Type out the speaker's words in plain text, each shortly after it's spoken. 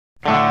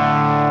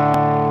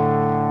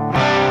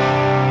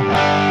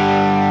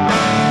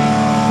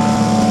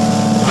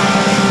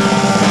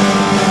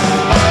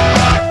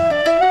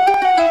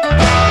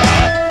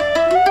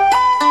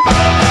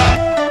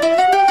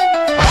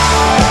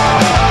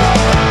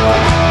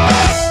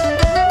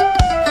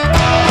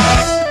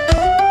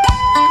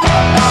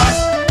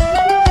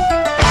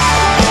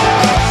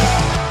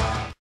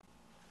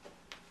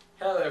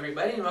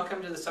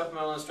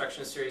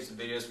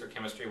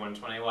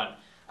121.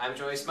 I'm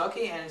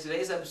Smokey, and in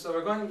today's episode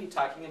we're going to be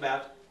talking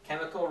about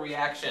chemical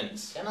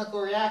reactions.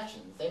 Chemical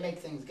reactions, they make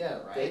things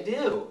go, right? They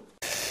do.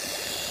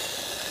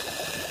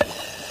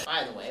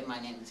 By the way,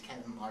 my name is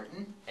Kevin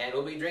Martin. And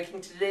we'll be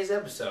drinking today's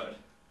episode.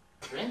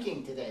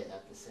 Drinking today's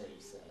episode,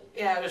 you say?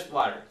 Yeah, just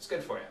water. It's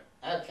good for you.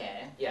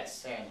 Okay.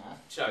 Yes. Fair enough.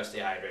 Should always stay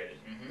hydrated.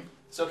 Mm-hmm.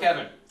 So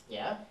Kevin.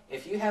 Yeah?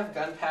 If you have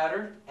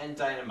gunpowder and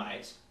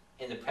dynamite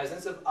in the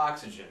presence of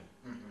oxygen,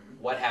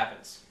 what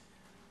happens?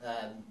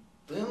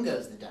 Boom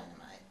goes the dynamite.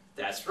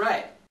 That's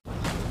right.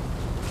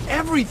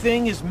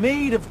 Everything is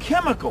made of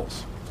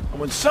chemicals. And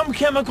when some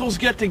chemicals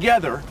get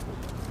together,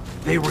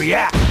 they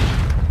react.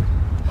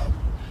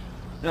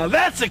 Now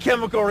that's a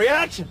chemical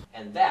reaction.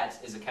 And that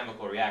is a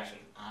chemical reaction.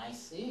 I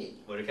see.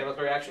 What do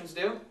chemical reactions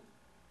do?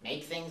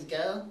 Make things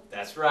go?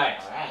 That's right.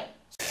 Alright.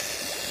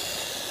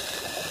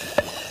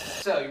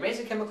 So your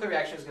basic chemical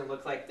reaction is going to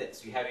look like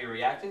this. You have your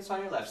reactants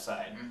on your left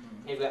side,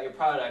 and you've got your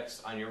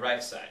products on your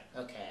right side.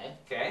 Okay.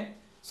 Okay?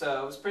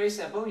 So it's pretty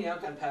simple. You know,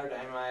 gunpowder,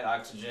 dynamite,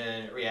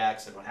 oxygen, it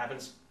reacts, and what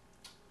happens?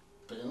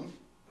 Boom.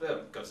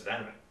 Boom, goes the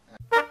dynamite.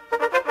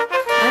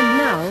 And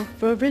now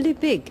for a really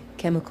big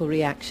chemical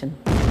reaction.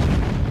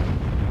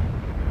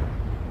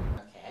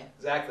 Okay.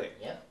 Exactly.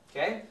 Yep.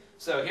 Okay?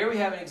 So here we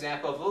have an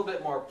example of a little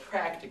bit more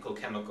practical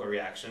chemical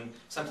reaction,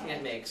 something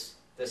that makes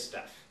this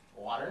stuff.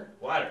 Water?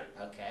 Water.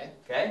 Okay.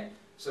 Okay?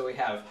 So we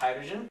have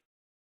hydrogen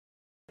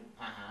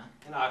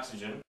and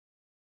oxygen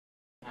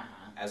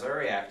as our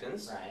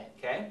reactants. Right.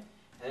 Okay?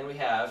 And then we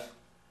have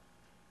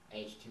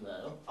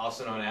H2O.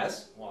 also known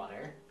as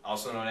Water.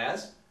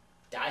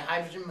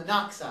 Dihydrogen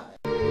monoxide.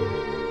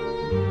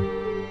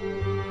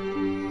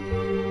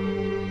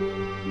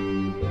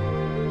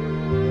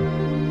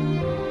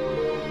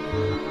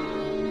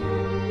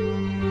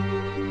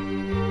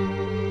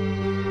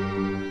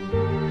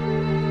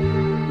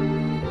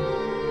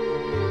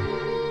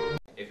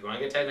 if you want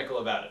to get technical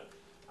about it.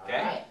 Okay?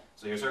 Alright.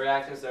 So here's our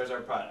reactants, there's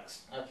our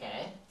products.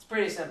 Okay. It's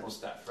pretty simple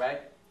stuff,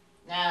 right?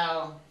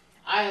 Now,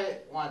 I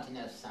want to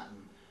know something.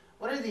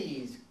 What are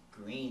these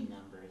green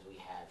numbers we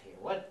have here?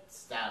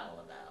 What's that all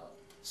about?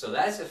 So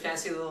that's a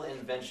fancy little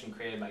invention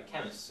created by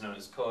chemists known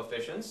as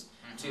coefficients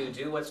to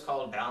do what's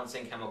called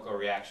balancing chemical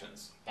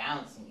reactions.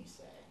 Balancing, you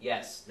say?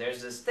 Yes,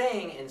 there's this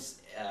thing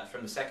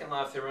from the second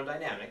law of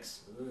thermodynamics.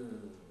 Ooh.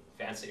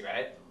 Fancy,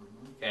 right?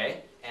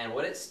 Okay? And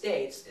what it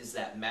states is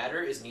that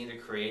matter is neither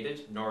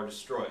created nor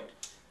destroyed.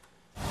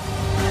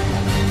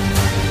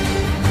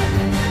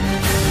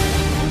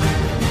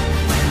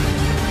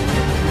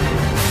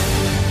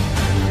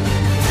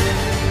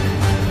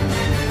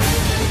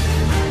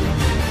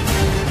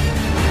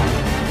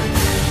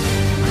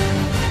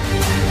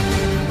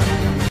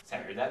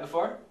 Have you heard that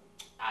before?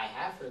 I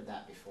have heard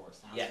that before.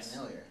 Sounds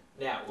familiar.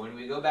 Now, when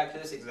we go back to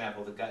this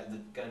example, the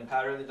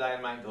gunpowder and the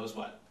dynamite goes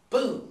what?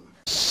 Boom!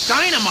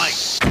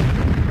 Dynamite!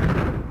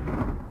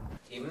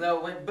 Even though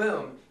it went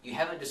boom, you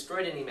haven't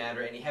destroyed any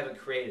matter and you haven't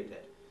created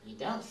it. You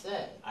don't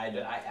say. I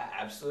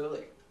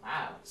absolutely.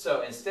 Wow.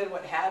 So instead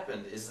what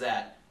happened is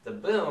that the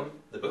boom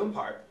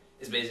part,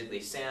 is basically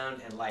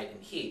sound and light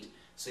and heat.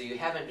 So you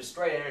haven't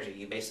destroyed energy,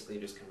 you basically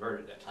just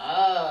converted it.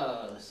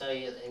 Oh, so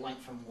it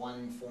went from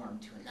one form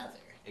to another.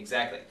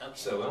 Exactly. Okay.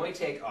 So when we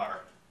take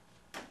our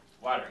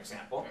water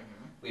example,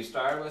 we've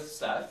started with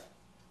stuff,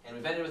 and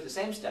we've ended with the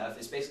same stuff.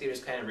 It's basically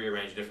just kind of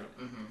rearranged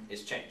differently.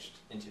 It's changed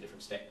into a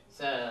different state.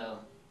 So,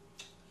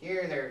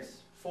 here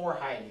there's 4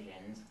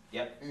 hydrogens.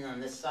 Yep. And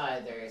on this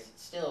side there's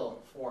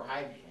still 4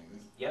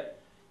 hydrogens. Yep.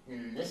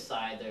 And on this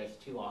side there's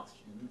 2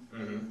 oxygens.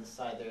 And on this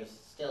side there's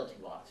still 2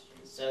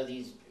 oxygens. So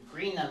these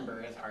green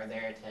numbers are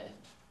there to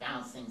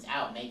balance things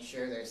out, make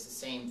sure there's the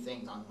same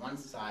things on one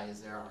side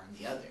as there are on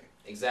the other.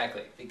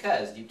 Exactly.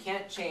 Because you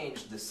can't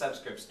change the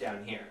subscripts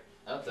down here.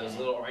 Okay. Those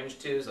little orange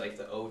 2s, like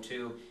the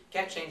O2,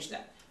 can't change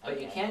that. But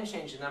you can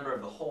change the number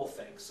of the whole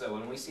thing. So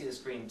when we see this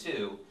green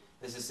 2,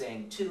 this is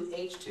saying 2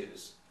 H2s, which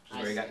is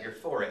where you got your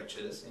 4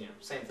 H's. You know,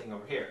 same thing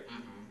over here.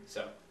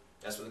 So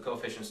that's what the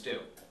coefficients do.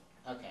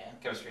 Okay.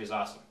 Chemistry is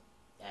awesome.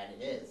 That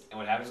it is. And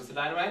what happens with the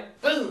dynamite?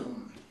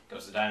 Boom!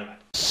 Goes the dynamite.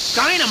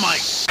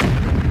 Dynamite!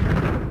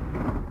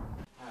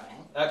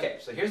 Alright. Okay,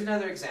 so here's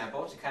another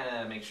example to kind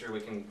of make sure we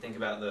can think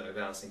about the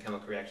balancing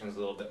chemical reactions a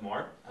little bit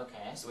more.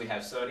 Okay. So we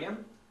have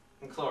sodium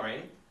and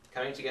chlorine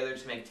coming together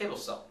to make table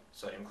salt,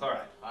 sodium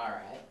chloride.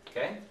 Alright.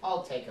 Okay?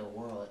 I'll take a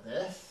whirl at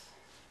this.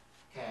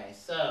 Okay,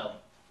 so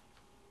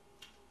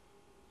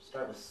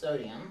start with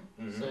sodium.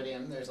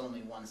 Sodium, there's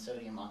only 1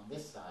 sodium on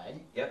this side.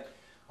 Yep.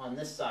 On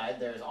this side,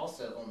 there's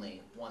also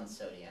only 1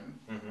 sodium.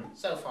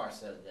 So far,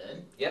 so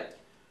good. Yep.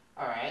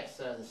 Alright,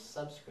 so the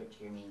subscript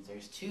here means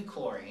there's 2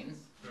 chlorines.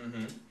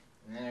 And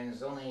then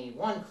there's only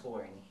 1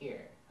 chlorine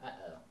here.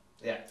 Uh-oh.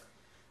 Yeah.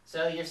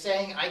 So you're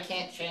saying I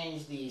can't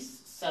change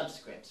these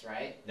subscripts,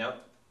 right? Nope.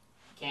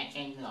 Can't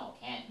change them at all.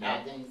 Can't Nope.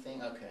 add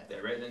anything? Okay.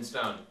 They're written in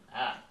stone.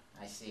 Ah,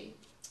 I see.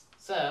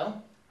 So,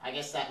 I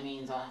guess that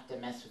means I'll have to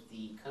mess with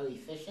the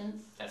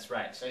coefficients. That's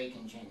right. So you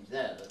can change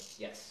those.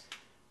 Yes.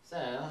 So,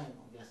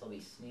 I guess I'll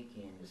be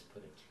sneaky and just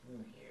put a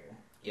 2 here.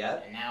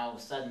 Yep. And now all of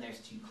a sudden there's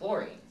 2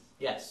 chlorines.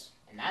 Yes.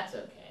 And that's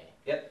okay.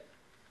 Yep.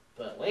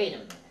 But wait a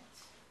minute.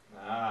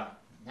 Ah.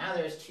 Now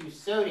there's 2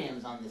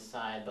 sodiums on this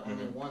side, but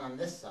only 1 on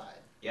this side.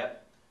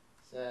 Yep.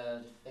 So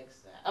to fix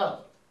that,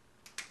 oh,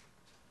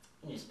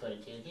 you just put a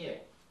 2 here.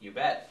 You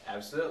bet.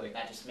 Absolutely.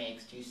 That just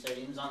makes 2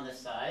 sodiums on this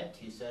side,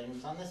 2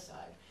 sodiums on this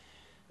side.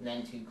 And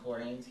then 2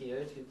 chlorines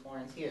here, 2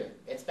 chlorines here.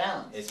 It's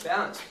balanced. It's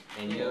balanced.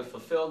 And you have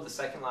fulfilled the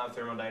second law of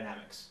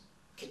thermodynamics.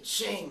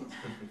 Ka-ching!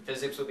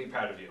 Physics will be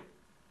proud of you.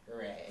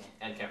 Hooray.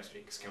 And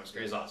chemistry, because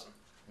chemistry is awesome.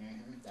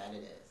 That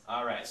it is.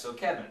 Alright, so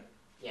Kevin.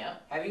 Yeah?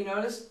 Have you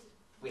noticed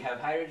we have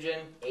hydrogen,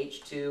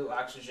 H2,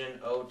 oxygen,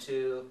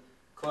 O2,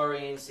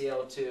 chlorine,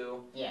 Cl2.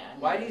 Yeah.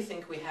 Why do you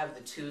think we have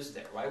the 2's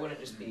there? Why wouldn't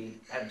it just be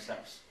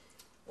themselves?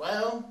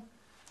 Well,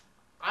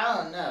 I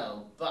don't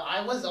know, but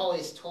I was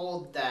always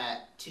told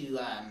that to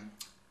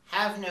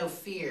have no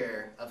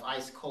fear of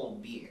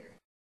ice-cold beer.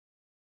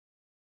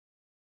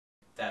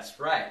 That's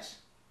right.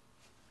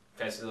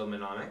 Professor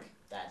Thermodynamic.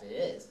 That it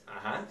is.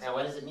 Uh-huh. So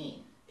what does it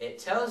mean? It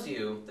tells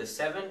you the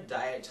 7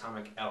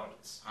 diatomic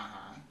elements.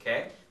 Uh-huh.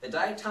 Okay? The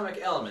diatomic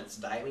elements,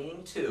 di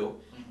meaning 2,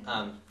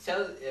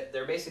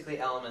 they're basically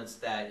elements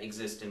that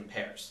exist in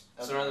pairs.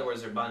 Okay. So in other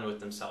words, they're bonded with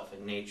themselves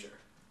in nature.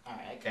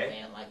 Alright, okay?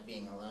 They don't like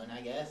being alone,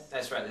 I guess?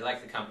 That's right, they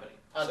like the company.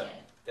 Okay. So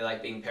they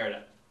like being paired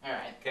up.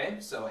 Alright. Okay?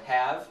 So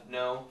have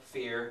no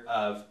fear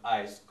of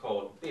ice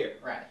cold beer.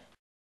 Right.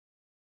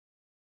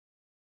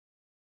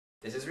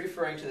 This is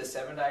referring to the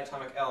 7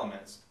 diatomic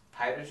elements: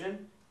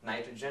 hydrogen,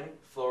 nitrogen,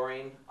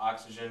 fluorine,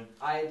 oxygen,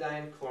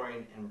 iodine,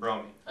 chlorine, and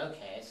bromine.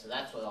 Okay, so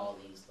that's what all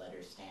these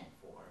letters stand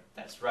for.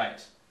 That's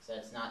right. So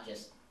it's not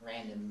just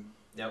random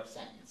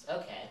sentence.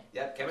 Okay.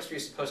 Yep, chemistry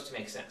is supposed to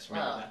make sense.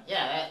 Remember that.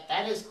 Yeah,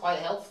 that is quite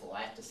helpful,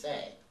 I have to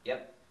say.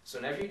 Yep. So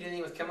whenever you're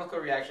dealing with chemical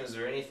reactions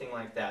or anything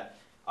like that,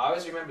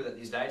 always remember that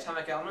these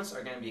diatomic elements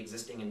are going to be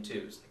existing in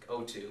 2's, like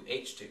O2,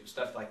 H2,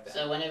 stuff like that.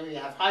 So whenever you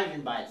have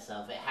hydrogen by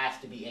itself, it has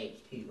to be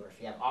H2, or if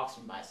you have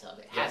oxygen by itself,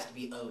 it has to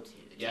be O2.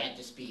 It can't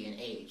just be an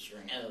H or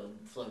an O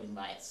floating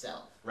by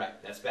itself.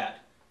 Right, that's bad.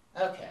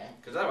 Okay.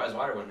 Because otherwise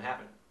water wouldn't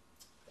happen.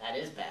 That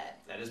is bad.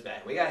 That is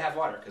bad. We gotta have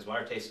water, because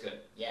water tastes good.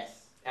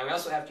 Yes. And we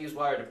also have to use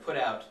water to put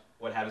out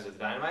what happens with the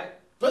dynamite.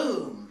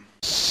 Boom!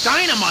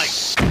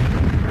 Dynamite!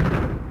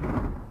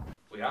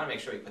 We gotta make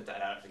sure we put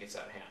that out if it gets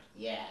out of hand.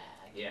 Yeah,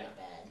 that can be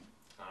bad.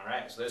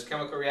 Alright, so there's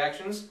chemical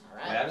reactions.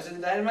 Alright. What happens to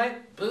the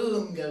dynamite?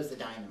 Boom goes the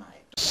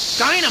dynamite.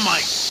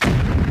 Dynamite!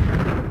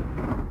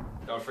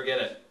 Don't forget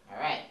it.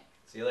 Alright.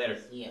 See you later.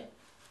 See ya.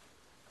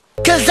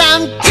 'Cause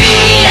I'm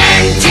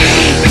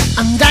TNT,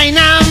 I'm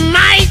dynamite.